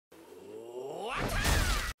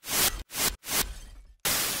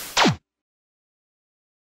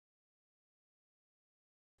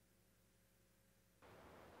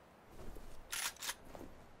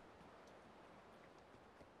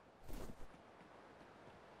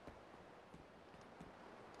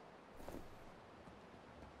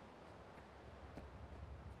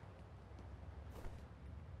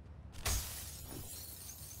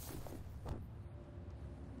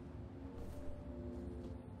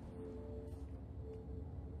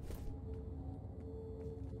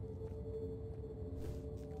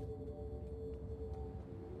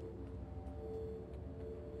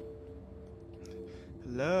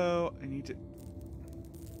Hello? I need to...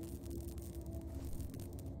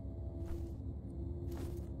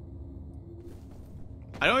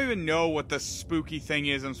 I don't even know what the spooky thing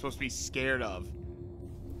is I'm supposed to be scared of.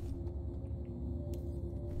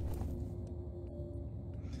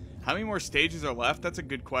 How many more stages are left? That's a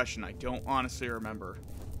good question. I don't honestly remember.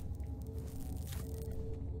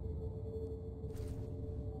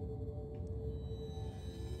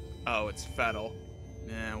 Oh, it's Fettel.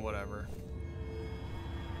 Eh, whatever.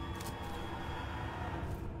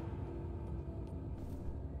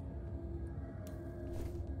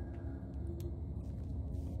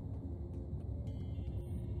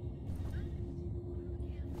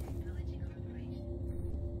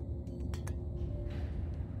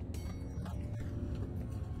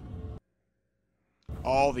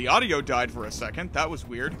 Oh, the audio died for a second. That was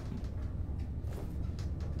weird.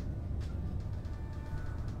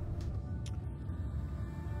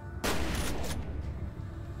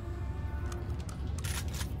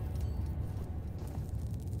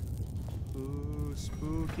 Ooh,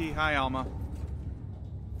 spooky. Hi, Alma.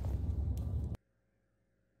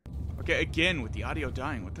 Okay, again, with the audio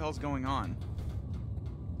dying. What the hell's going on?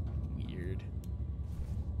 Weird.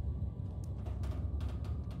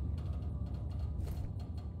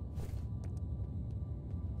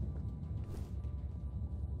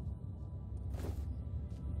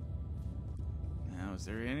 Now, is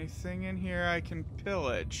there anything in here I can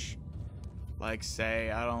pillage? Like,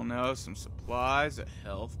 say, I don't know, some supplies, a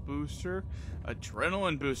health booster.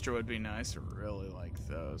 Adrenaline booster would be nice. I really like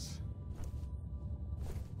those.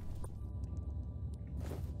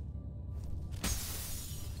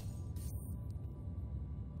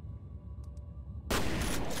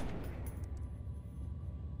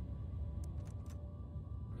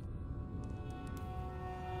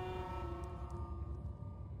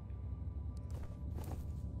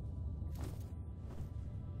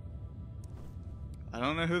 I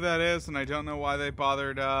don't know who that is, and I don't know why they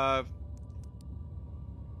bothered, I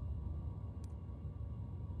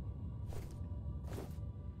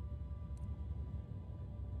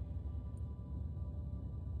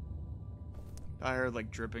heard, like,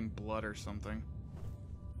 dripping blood or something.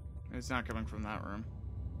 It's not coming from that room.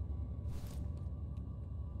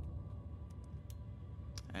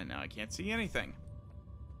 And now I can't see anything.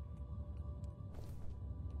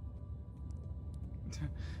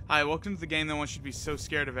 Hi, welcome to the game that wants you to be so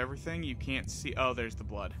scared of everything you can't see. Oh, there's the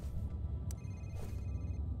blood.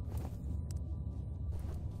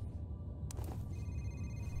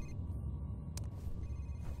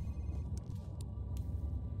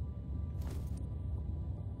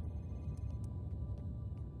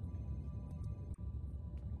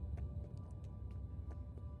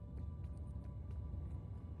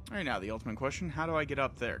 Alright, now the ultimate question, how do I get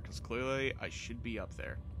up there? Because clearly I should be up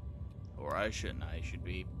there. Or I shouldn't. I should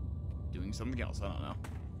be doing something else. I don't know.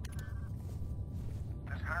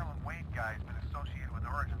 This Harlan Wade guy's been associated with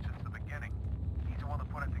Origin since the beginning. He's the one that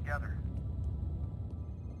put it together.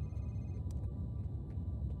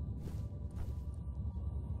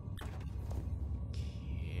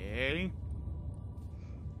 Okay.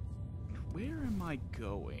 Where am I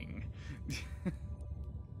going?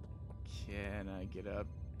 Can I get up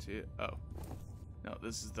to... Oh. No,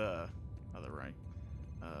 this is the other right.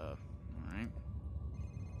 Alright.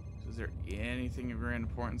 So is there anything of great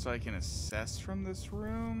importance I can assess from this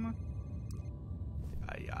room?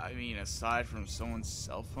 I mean, aside from someone's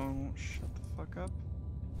cell phone won't shut the fuck up.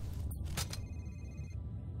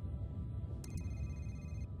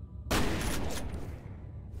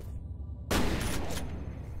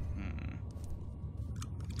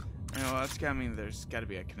 You know, that's gotta mean there's gotta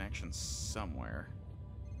be a connection somewhere.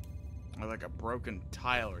 Or like a broken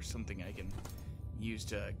tile or something I can use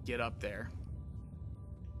to get up there.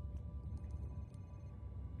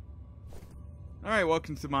 Alright,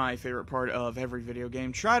 welcome to my favorite part of every video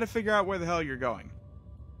game. Try to figure out where the hell you're going.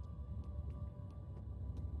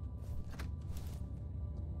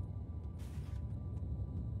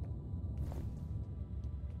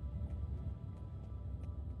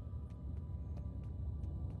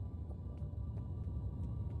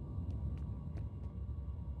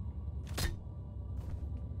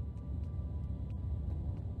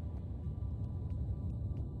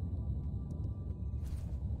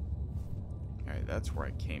 That's where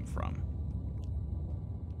I came from.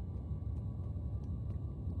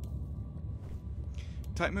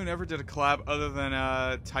 Type Moon ever did a collab other than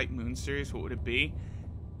Type Moon series, what would it be?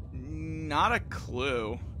 Not a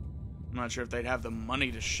clue. I'm not sure if they'd have the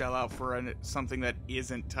money to shell out for something that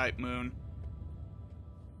isn't Type Moon.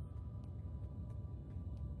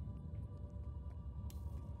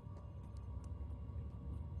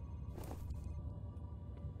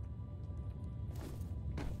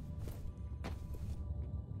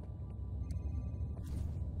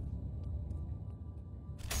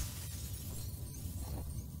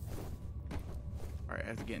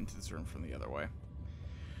 have to get into this room from the other way.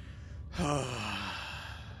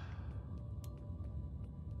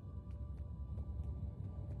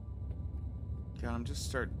 God, I'm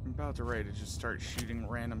about to ready to just start shooting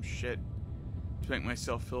random shit to make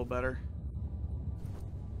myself feel better.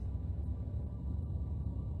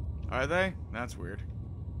 Are they? That's weird.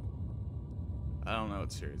 I don't know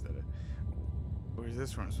what series that is. Where's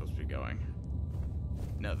this one supposed to be going?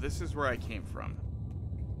 No, this is where I came from.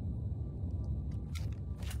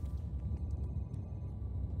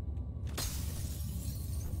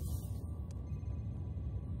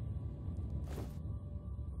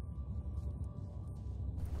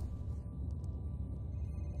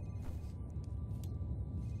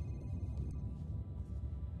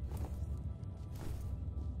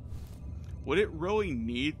 Would it really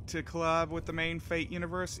need to collab with the main Fate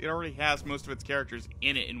universe? It already has most of its characters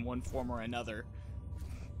in it in one form or another.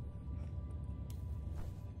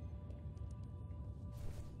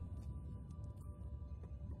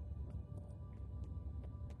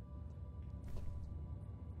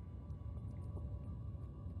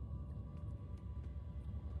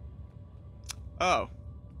 Oh.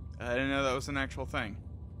 I didn't know that was an actual thing.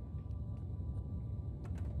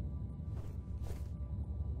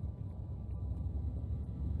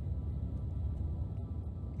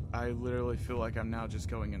 I literally feel like I'm now just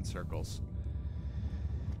going in circles.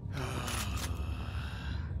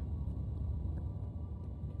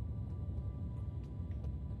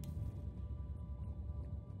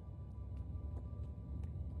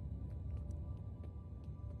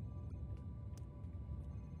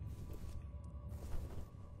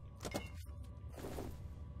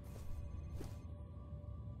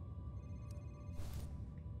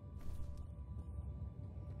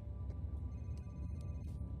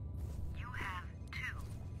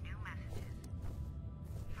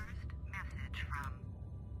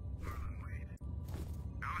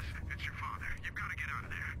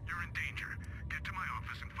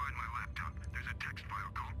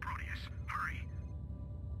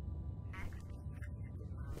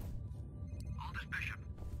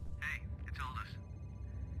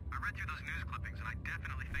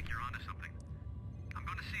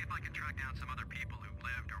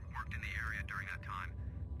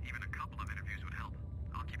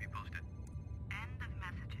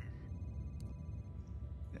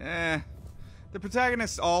 The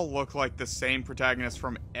protagonists all look like the same protagonist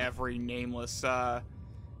from every nameless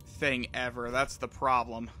thing ever. That's the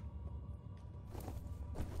problem.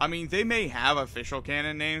 I mean, they may have official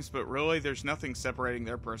canon names, but really there's nothing separating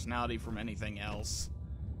their personality from anything else.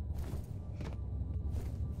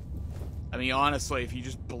 I mean, honestly, if you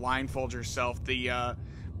just blindfold yourself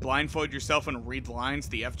and read lines,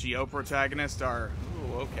 the FGO protagonists are...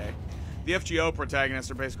 Ooh, okay. The FGO protagonists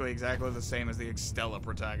are basically exactly the same as the Extella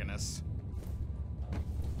protagonists.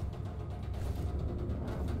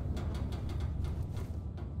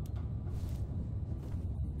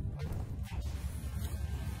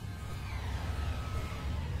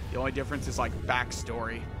 The only difference is, like,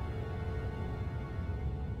 backstory.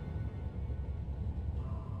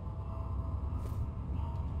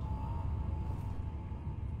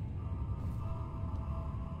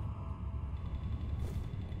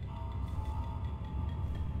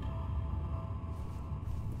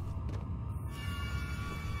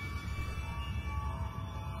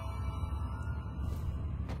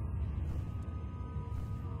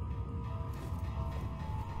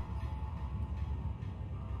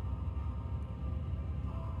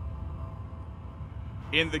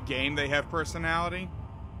 In the game, they have personality?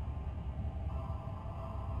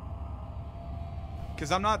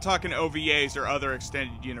 Because I'm not talking OVAs or other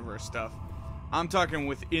extended universe stuff. I'm talking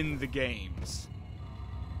within the games.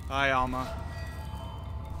 Hi, Alma.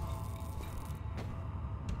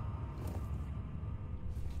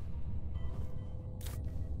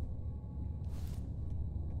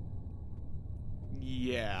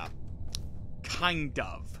 Yeah. Kind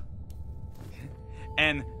of.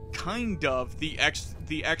 And... kind of the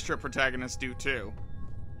extra protagonists do too.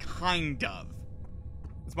 Kind of.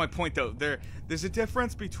 That's my point though. There's a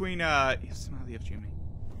difference between somehow the FGO.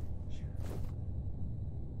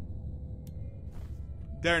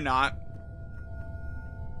 They're not.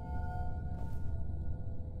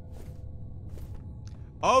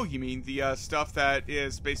 Oh, you mean the stuff that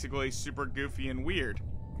is basically super goofy and weird,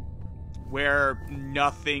 where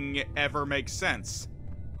nothing ever makes sense.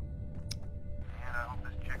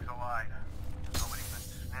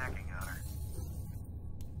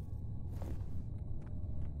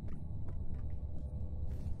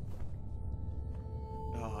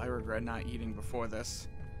 I regret not eating before this.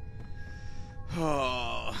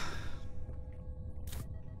 Oh.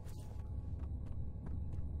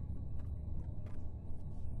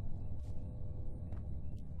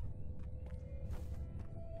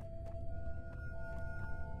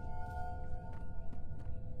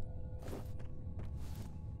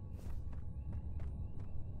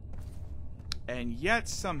 And yet,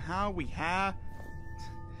 somehow, we have...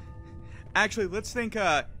 Actually, let's think,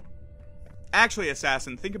 Actually,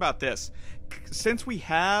 Assassin, think about this. Since we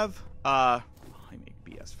have, I make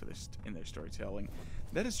BS for this in their storytelling.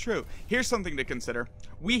 That is true. Here's something to consider.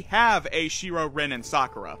 We have a Shiro, Ren, and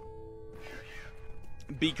Sakura.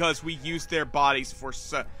 Because we used their bodies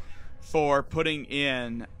for putting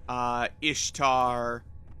in, Ishtar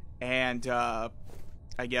and, I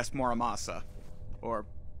guess Muramasa. Or,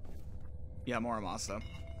 yeah, Muramasa.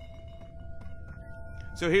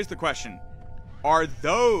 So here's the question. Are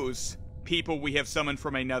those people we have summoned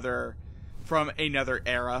from another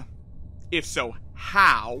era? If so,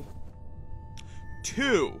 how?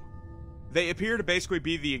 2, they appear to basically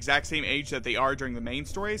be the exact same age that they are during the main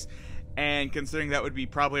stories, and considering that would be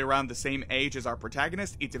probably around the same age as our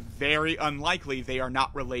protagonist, it's very unlikely they are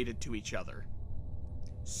not related to each other.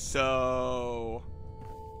 So...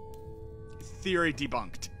 theory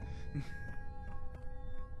debunked.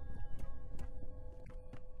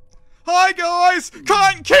 Hi guys!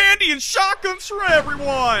 Cotton candy and shotguns for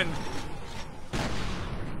everyone!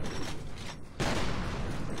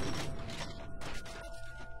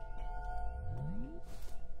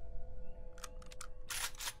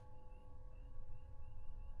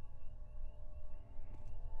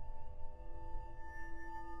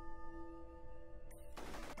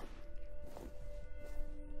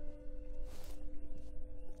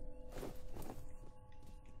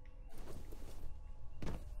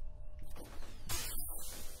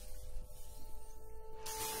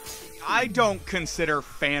 I don't consider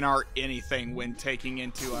fan art anything when taking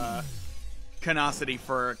into canonicity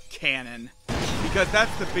for canon, because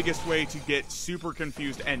that's the biggest way to get super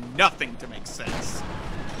confused and nothing to make sense.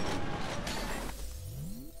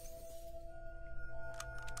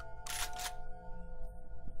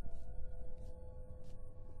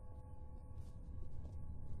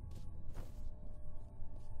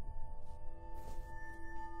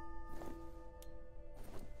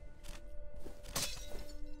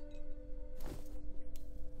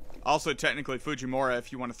 Also, technically, Fujimura,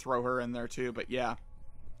 if you want to throw her in there, too, but yeah.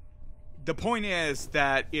 The point is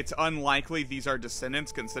that it's unlikely these are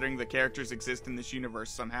descendants, considering the characters exist in this universe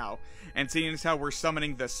somehow. And seeing as how we're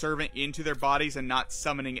summoning the servant into their bodies and not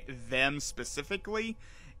summoning them specifically,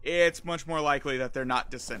 it's much more likely that they're not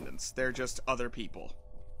descendants. They're just other people.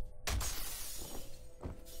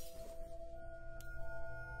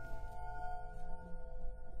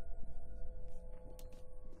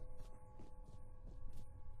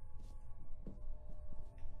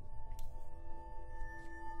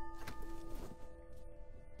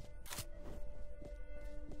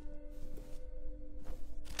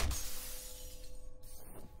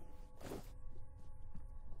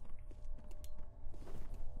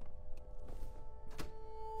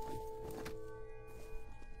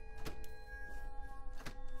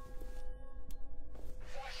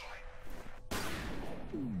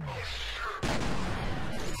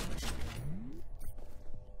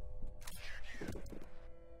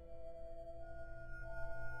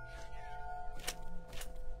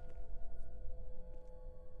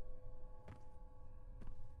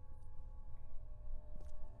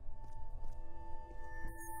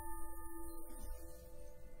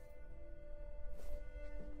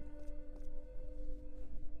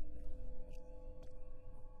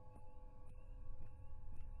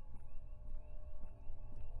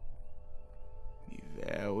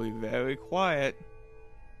 Very, very quiet.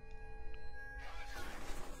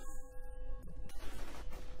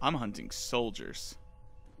 I'm hunting soldiers.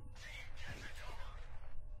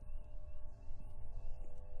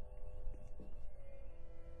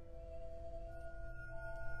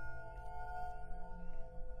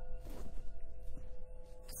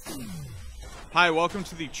 Hi, welcome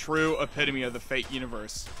to the true epitome of the Fate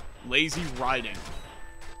universe. Lazy writing.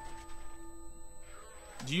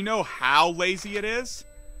 Do you know how lazy it is?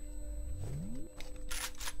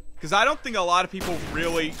 Because I don't think a lot of people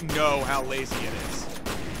really know how lazy it is.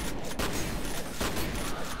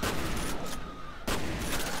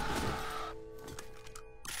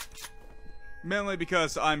 Mainly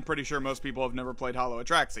because I'm pretty sure most people have never played Hollow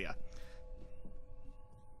Atraxia.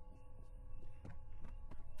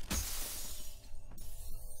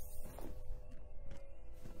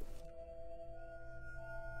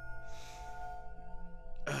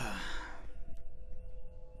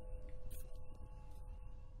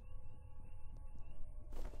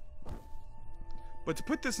 But to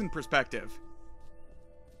put this in perspective,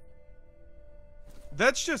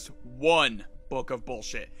 that's just one book of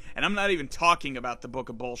bullshit. And I'm not even talking about the book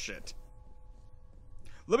of bullshit.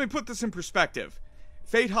 Let me put this in perspective.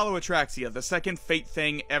 Fate Hollow Atraxia, the second Fate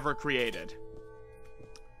thing ever created.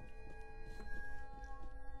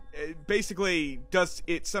 basically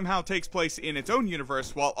it somehow takes place in its own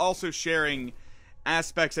universe while also sharing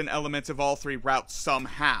aspects and elements of all three routes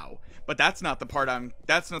somehow. But that's not the part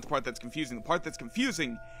that's confusing. The part that's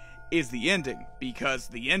confusing is the ending, because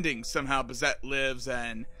the ending somehow Bazette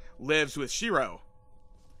lives with Shiro.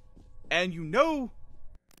 And you know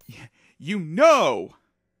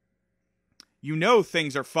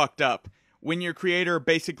things are fucked up when your creator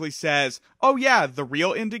basically says, "Oh yeah, the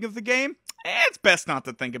real ending of the game, it's best not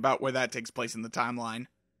to think about where that takes place in the timeline."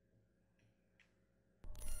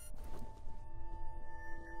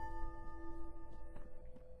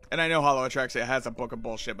 And I know Hollow Ataraxia has a book of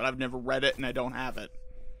bullshit, but I've never read it and I don't have it.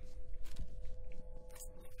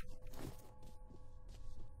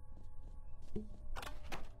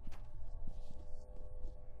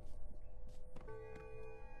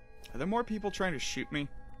 Are there more people trying to shoot me?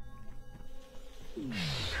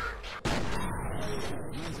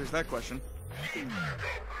 There's that question.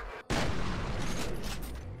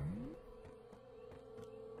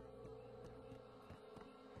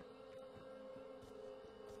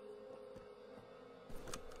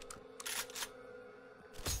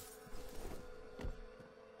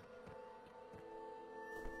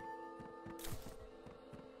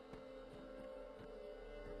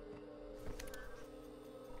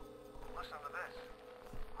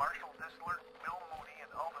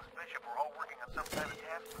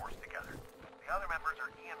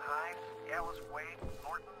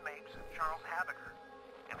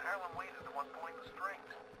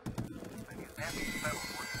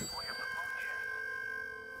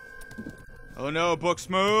 Oh no, books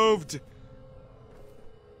moved!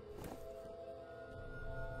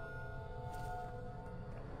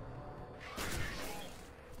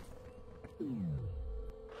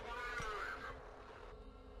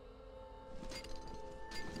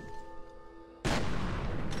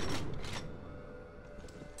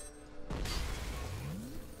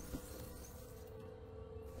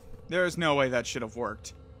 There is no way that should have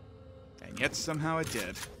worked. And yet somehow it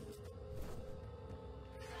did.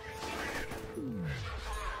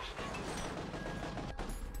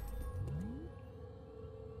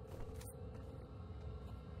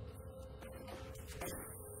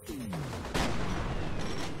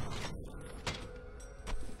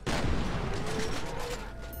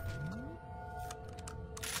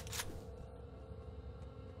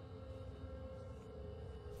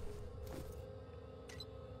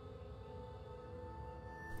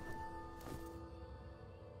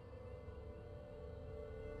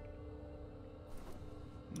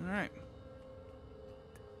 Alright.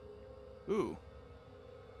 Ooh.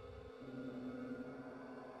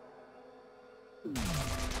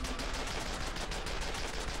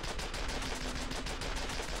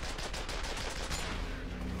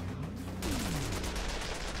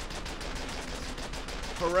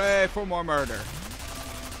 Hooray for more murder.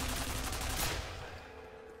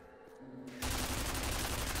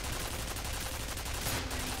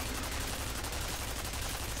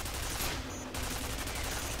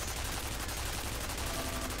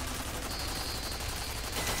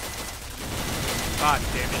 God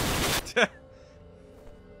damn it.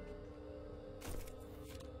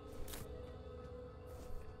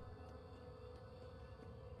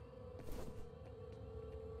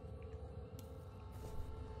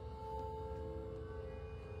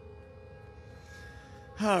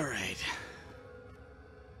 All right.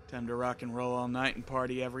 Time to rock and roll all night and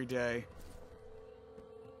party every day.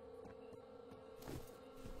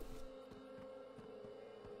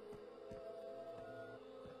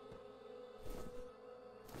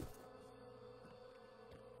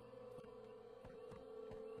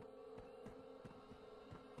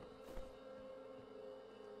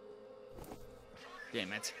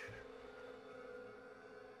 Damn it.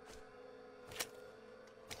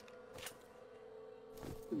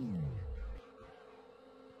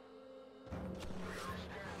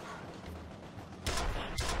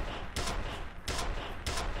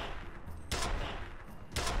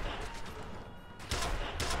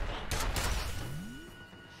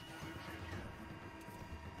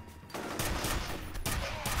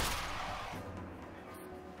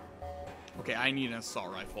 Okay, I need an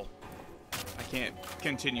assault rifle. I can't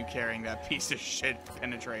continue carrying that piece of shit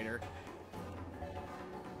penetrator.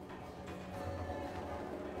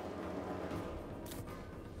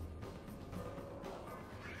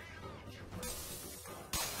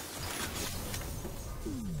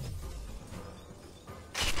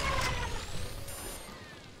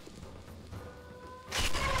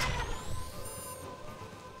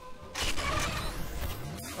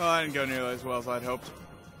 Well, I didn't go nearly as well as I'd hoped.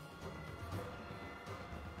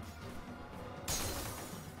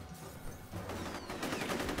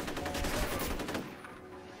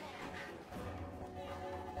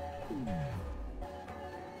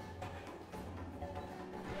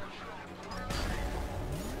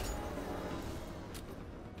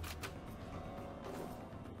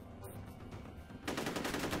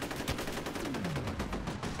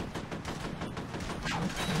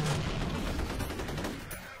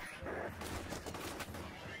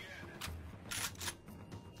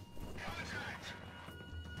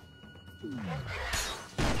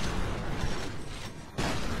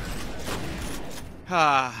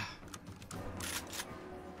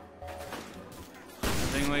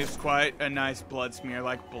 Nothing leaves quite a nice blood smear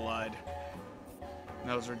like blood.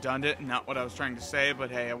 That was redundant, not what I was trying to say, but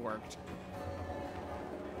hey, it worked.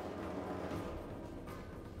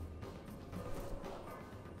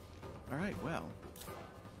 Alright, well.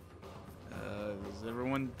 Is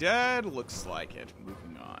everyone dead? Looks like it.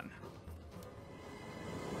 Moving on.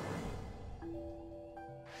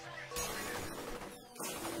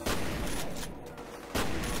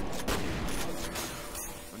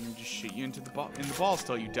 Let me just shoot you into the balls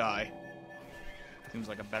till you die. Seems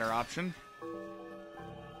like a better option.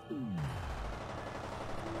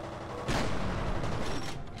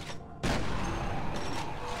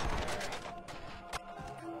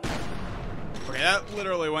 Okay, that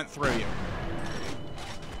literally went through you.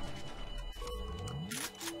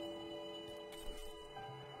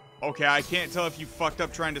 Okay, I can't tell if you fucked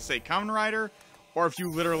up trying to say Kamen Rider, or if you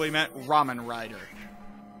literally meant Ramen Rider.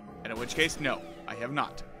 And in which case, no, I have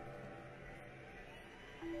not.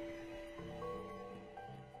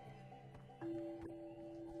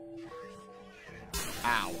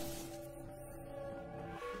 Ow.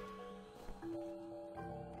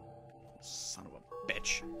 Son of a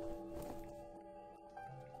bitch.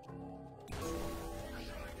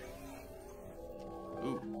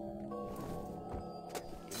 Ooh.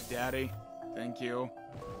 Daddy, thank you.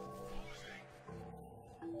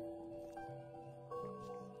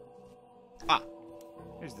 Ah,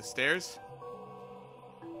 here's the stairs.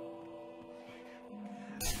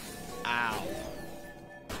 Ow.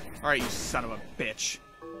 Alright, you son of a bitch.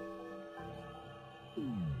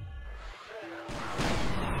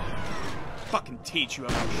 Fucking teach you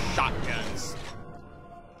about shotguns.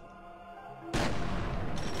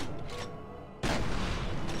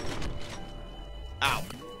 Ow.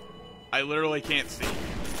 I literally can't see.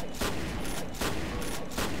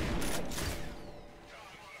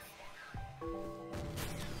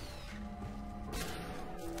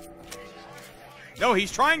 No,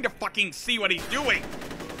 he's trying to fucking see what he's doing.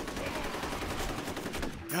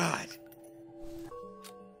 God.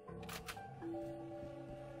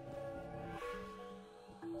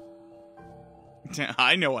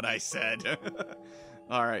 I know what I said.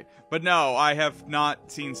 Alright. But no, I have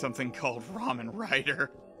not seen something called Ramen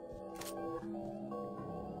Rider.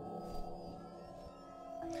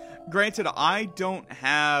 Granted, I don't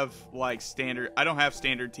have, like, I don't have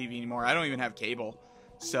standard TV anymore. I don't even have cable.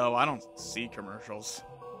 So, I don't see commercials.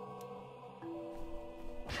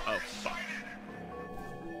 Oh, fuck.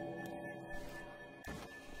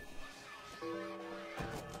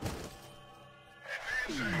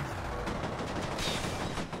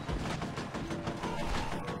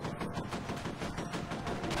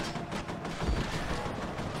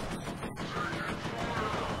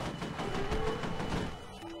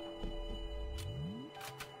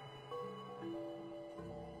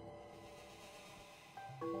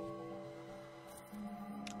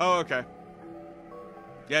 Oh, okay.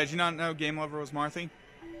 Yeah, did you not know Game Lover was Marthy?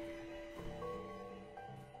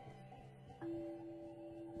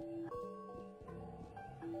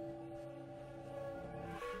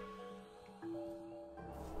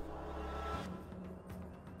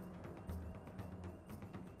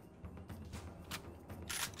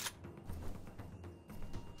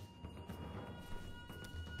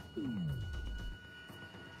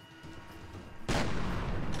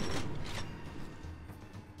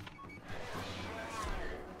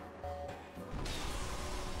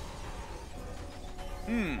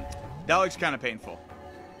 That looks kind of painful.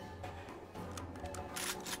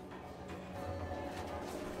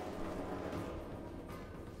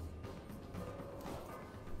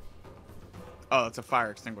 Oh, it's a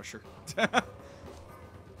fire extinguisher.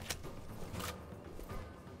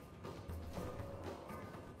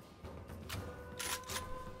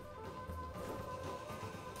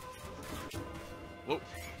 Whoa.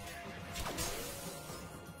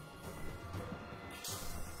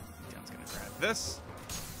 Down's gonna grab this.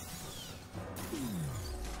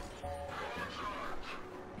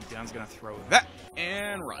 Down's gonna throw that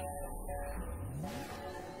and run.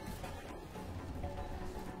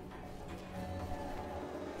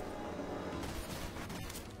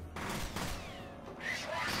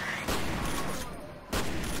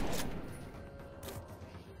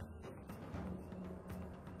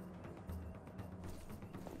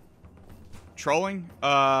 Trolling?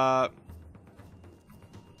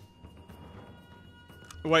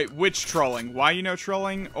 Wait, which trolling? Why you know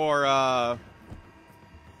trolling? Or, oh,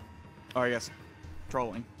 I guess,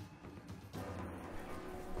 trolling.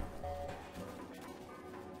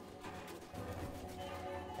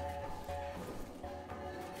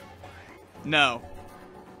 No.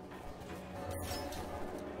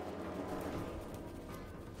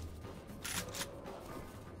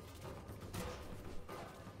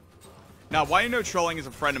 Now, why you know trolling is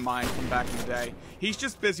a friend of mine from back in the day. He's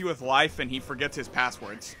just busy with life and he forgets his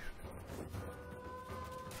passwords.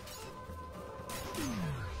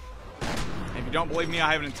 If you don't believe me,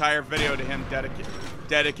 I have an entire video to him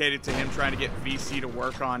dedicated to him trying to get VC to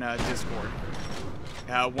work on Discord.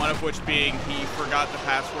 One of which being he forgot the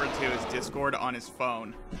password to his Discord on his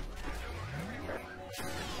phone.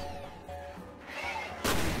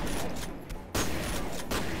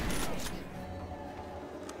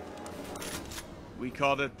 We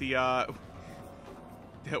called it the,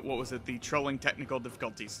 what was it? The trolling technical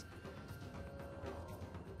difficulties.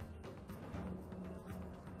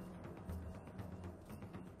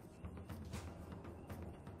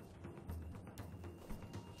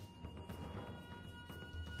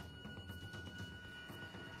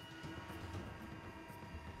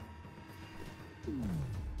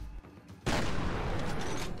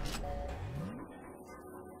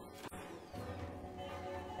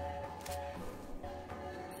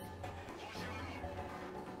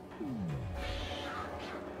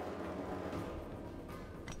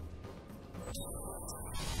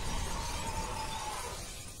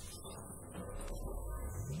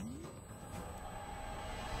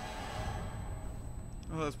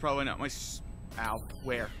 Oh, that's probably not my ow,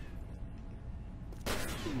 where?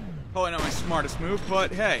 Probably not my smartest move,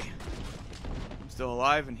 but hey. I'm still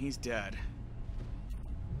alive and he's dead.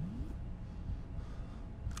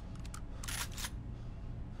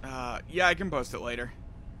 Yeah, I can post it later.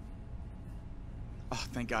 Oh,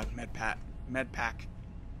 thank God, med pack.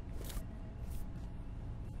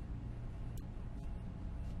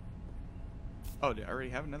 Oh, did I already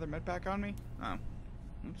have another med pack on me? Oh,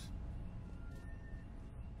 oops.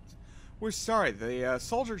 We're sorry, the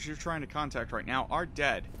soldiers you're trying to contact right now are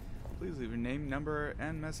dead. Please leave your name, number,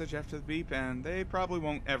 and message after the beep, and they probably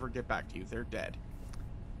won't ever get back to you. They're dead.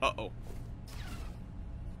 Uh-oh.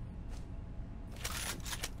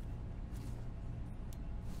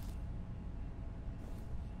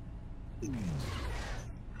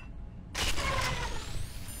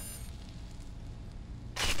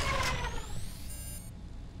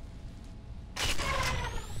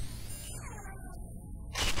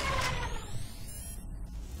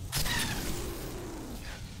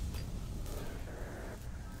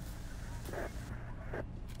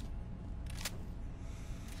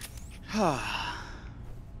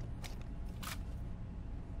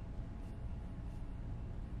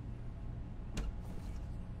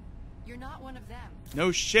 You're not one of them.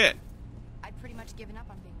 No shit. I'd pretty much given up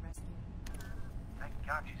on being rescued. Thank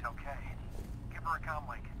God she's okay. Give her a comm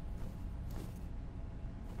link.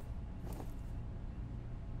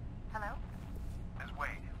 Hello? Ms. Wade,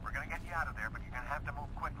 we're gonna get you out of there, but you're gonna have to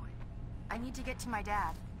move quickly. I need to get to my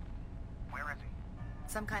dad. Where is he?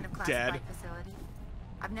 Some kind of classified facility.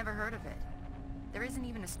 I've never heard of it. There isn't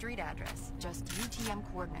even a street address, just UTM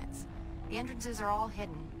coordinates. The entrances are all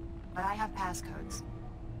hidden, but I have passcodes.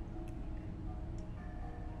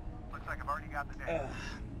 Looks like I've already got the data.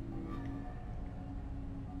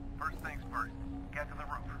 First things first, get to the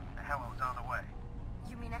roof. The helo's on the way.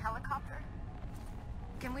 You mean a helicopter?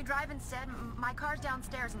 Can we drive instead? My car's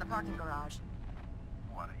downstairs in the parking garage.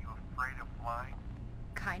 What, are you afraid of flying?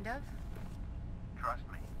 Kind of. Trust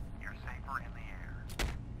me, you're safer in the air.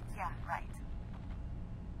 Yeah, right.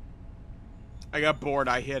 I got bored.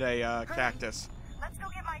 I hit a cactus. Let's go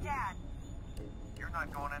get my dad. You're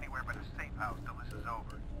not going anywhere but a safe house till this is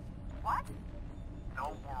over. What?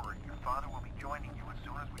 Don't worry, your father will be joining you as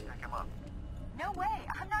soon as we pick him up. No way.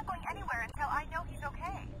 I'm not going anywhere until I know he's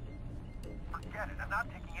okay. Forget it, I'm not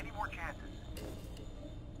taking any more chances.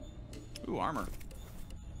 Ooh, armor.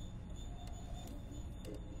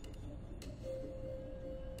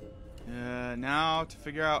 Now to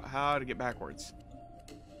figure out how to get backwards.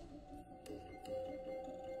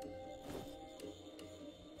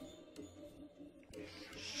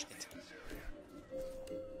 Shit.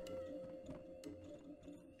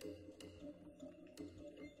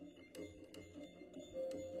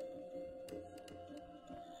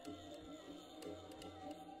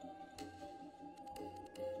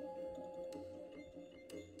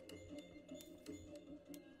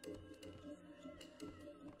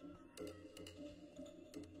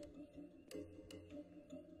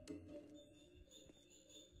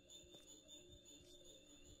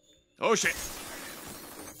 Oh shit.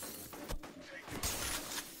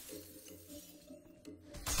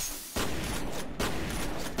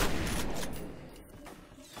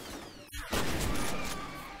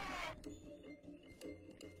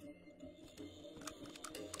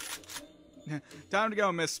 Time to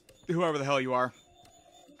go, miss whoever the hell you are.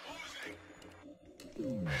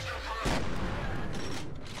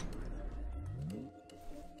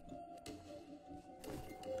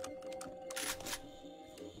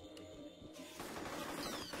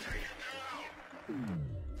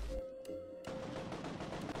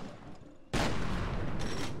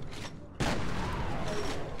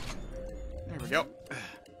 There we go.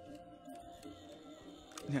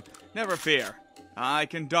 Never fear. I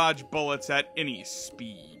can dodge bullets at any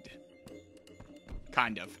speed.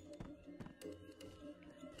 Kind of.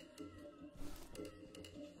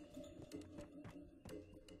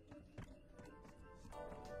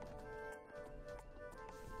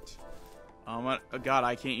 Oh god,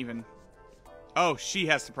 I can't even... Oh, she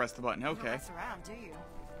has to press the button. Okay. You don't mess around, do you?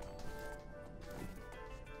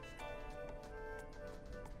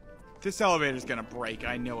 This elevator's gonna break.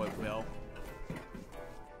 I know it will.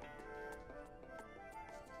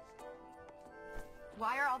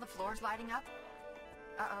 Why are all the floors lighting up?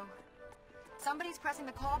 Uh-oh. Somebody's pressing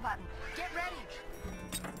the call button. Get ready!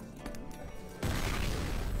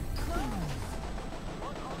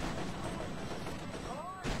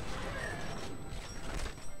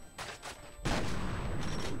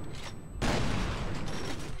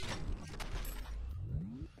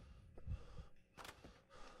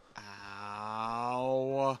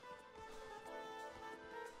 Ow.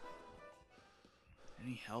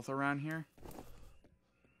 Any health around here?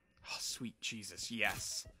 Oh, sweet Jesus,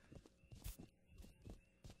 yes.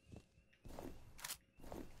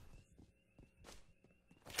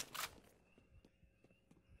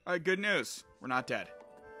 Alright, good news. We're not dead.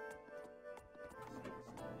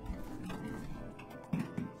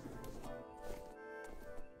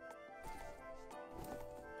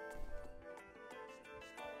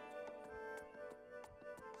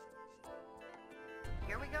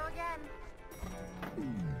 Here we go again.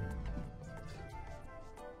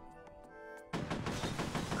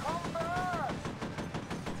 Come back!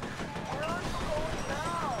 Where are you going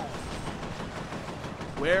now?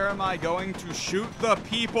 Where am I going to shoot the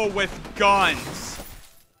people with guns?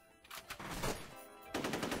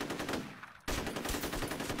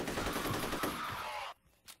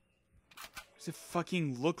 Does it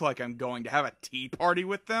fucking look like I'm going to have a tea party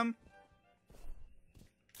with them?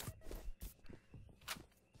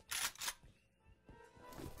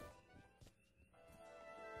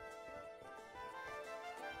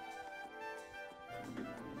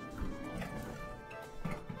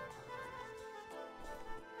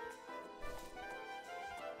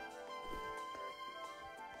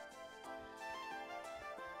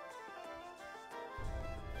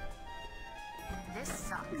 This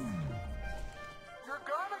sucks. You're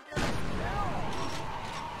gonna get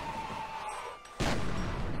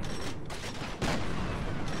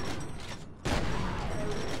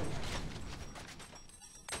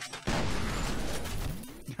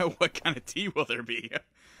killed! What kind of tea will there be?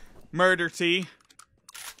 Murder tea.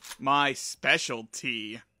 My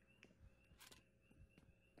specialty.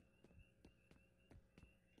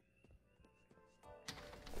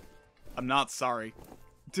 I'm not sorry.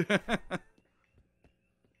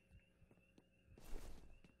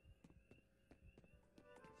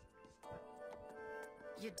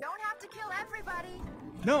 You don't have to kill everybody.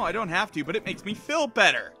 No, I don't have to, but it makes me feel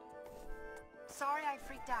better. Sorry I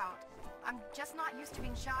freaked out. I'm just not used to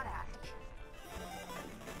being shot at.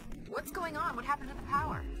 What's going on? What happened to the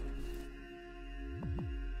power?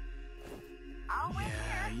 I'll wait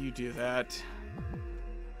Yeah, here. you do that.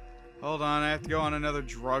 Hold on, I have to go on another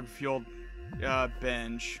drug-fueled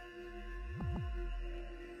binge.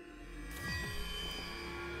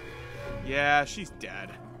 Yeah, she's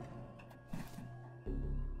dead.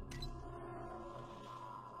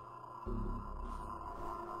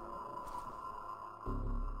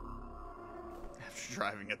 After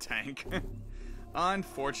driving a tank.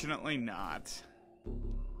 Unfortunately not.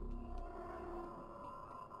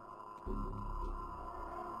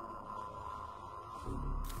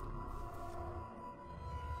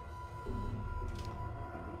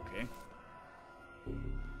 Okay.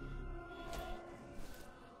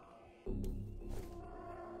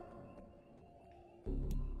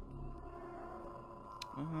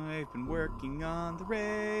 I've been working on the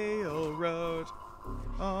railroad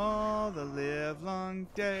all the livelong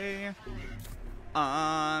day.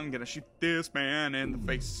 I'm gonna shoot this man in the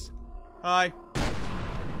face. Hi.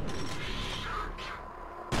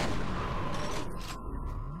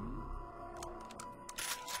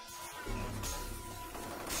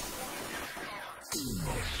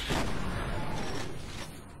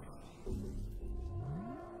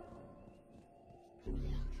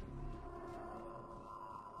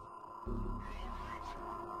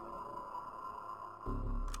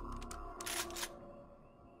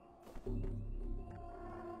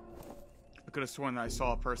 I could have sworn that I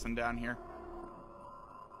saw a person down here.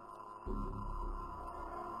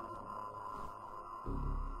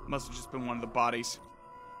 Must have just been one of the bodies.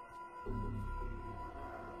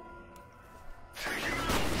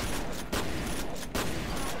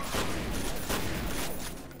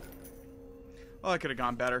 Well, that could have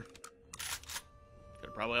gone better. Could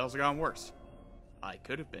have probably also gone worse. I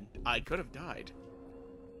could have died.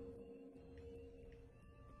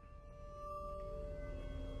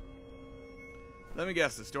 Let me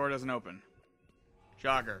guess, this door doesn't open.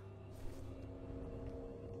 Shocker.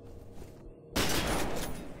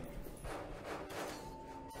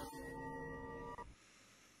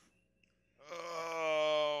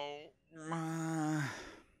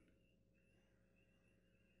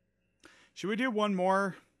 Should we do one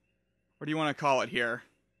more? Or do you want to call it here?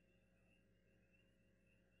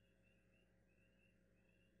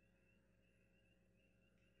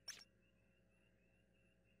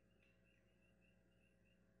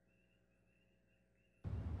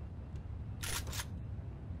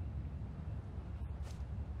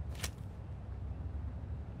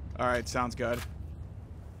 Alright, sounds good.